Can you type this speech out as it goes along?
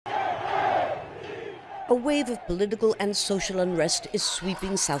A wave of political and social unrest is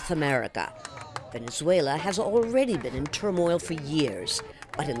sweeping South America. Venezuela has already been in turmoil for years,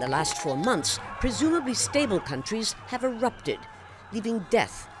 but in the last 4 months, presumably stable countries have erupted, leaving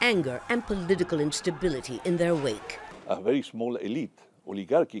death, anger, and political instability in their wake. A very small elite,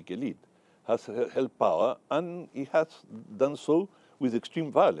 oligarchic elite, has held power, and it has done so with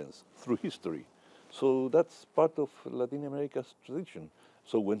extreme violence through history. So that's part of Latin America's tradition.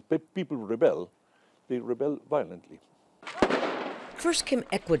 So when people rebel, they rebel violently. First came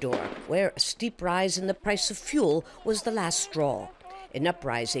Ecuador, where a steep rise in the price of fuel was the last straw. An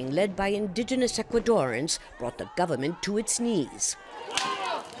uprising led by indigenous Ecuadorians brought the government to its knees.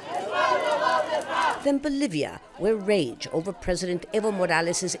 Then Bolivia, where rage over President Evo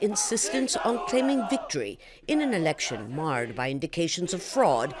Morales' insistence on claiming victory in an election marred by indications of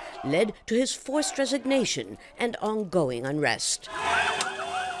fraud led to his forced resignation and ongoing unrest.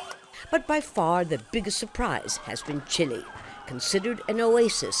 But by far the biggest surprise has been Chile, considered an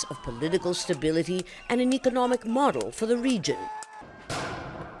oasis of political stability and an economic model for the region.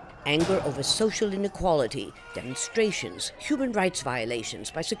 Anger over social inequality, demonstrations, human rights violations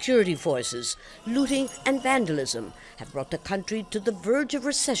by security forces, looting and vandalism have brought the country to the verge of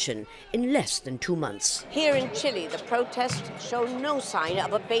recession in less than 2 months. Here in Chile, the protests show no sign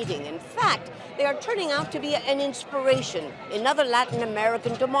of abating. In fact, they are turning out to be an inspiration in other Latin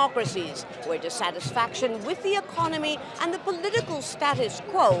American democracies, where dissatisfaction with the economy and the political status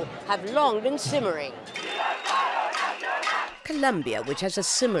quo have long been simmering. Colombia, which has a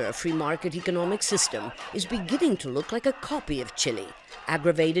similar free market economic system, is beginning to look like a copy of Chile,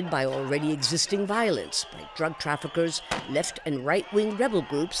 aggravated by already existing violence by drug traffickers, left and right-wing rebel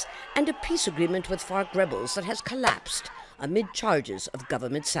groups, and a peace agreement with FARC rebels that has collapsed amid charges of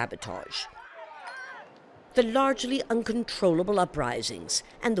government sabotage. The largely uncontrollable uprisings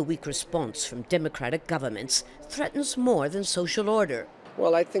and the weak response from democratic governments threatens more than social order.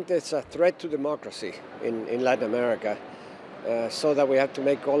 Well, I think there's a threat to democracy in Latin America. So that we have to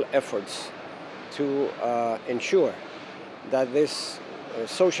make all efforts to ensure that this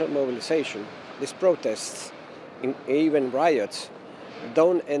social mobilization, these protests, even riots,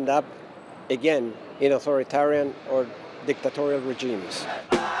 don't end up again in authoritarian or dictatorial regimes.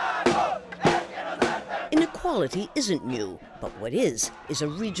 Inequality isn't new, but what is a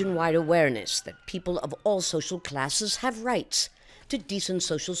region-wide awareness that people of all social classes have rights to decent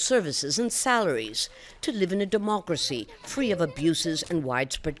social services and salaries, to live in a democracy free of abuses and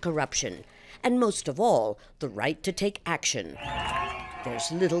widespread corruption, and most of all, the right to take action. There's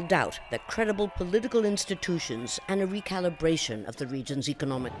little doubt that credible political institutions and a recalibration of the region's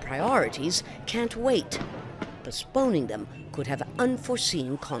economic priorities can't wait. Postponing them could have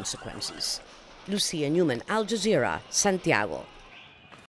unforeseen consequences. Lucia, Newman, Al Jazeera, Santiago.